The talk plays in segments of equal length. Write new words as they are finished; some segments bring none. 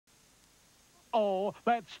Oh,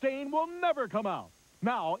 that stain will never come out.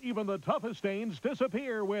 Now, even the toughest stains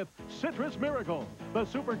disappear with Citrus Miracle, the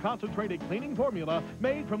super concentrated cleaning formula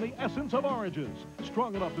made from the essence of oranges.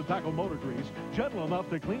 Strong enough to tackle motor grease, gentle enough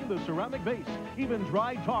to clean the ceramic base. Even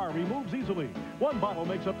dry tar removes easily. One bottle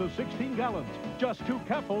makes up to 16 gallons. Just 2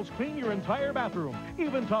 capfuls clean your entire bathroom,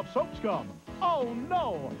 even tough soap scum. Oh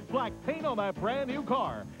no! Black paint on that brand new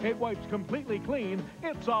car. It wipes completely clean.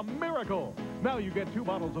 It's a miracle. Now you get 2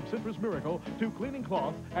 bottles of Citrus Miracle, 2 cleaning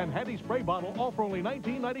cloths, and handy spray bottle, all for only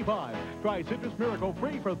 $19.95. Try Citrus Miracle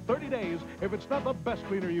free for 30 days. If it's not the best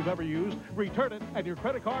cleaner you've ever used, return it and your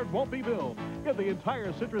credit card won't be billed. Get the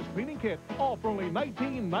entire Citrus cleaning kit, all for only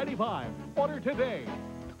 $19.95. Order today.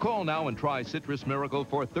 Call now and try Citrus Miracle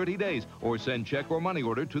for 30 days or send check or money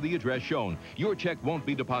order to the address shown. Your check won't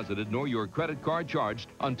be deposited nor your credit card charged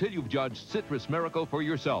until you've judged Citrus Miracle for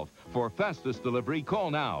yourself. For fastest delivery, call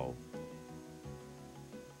now.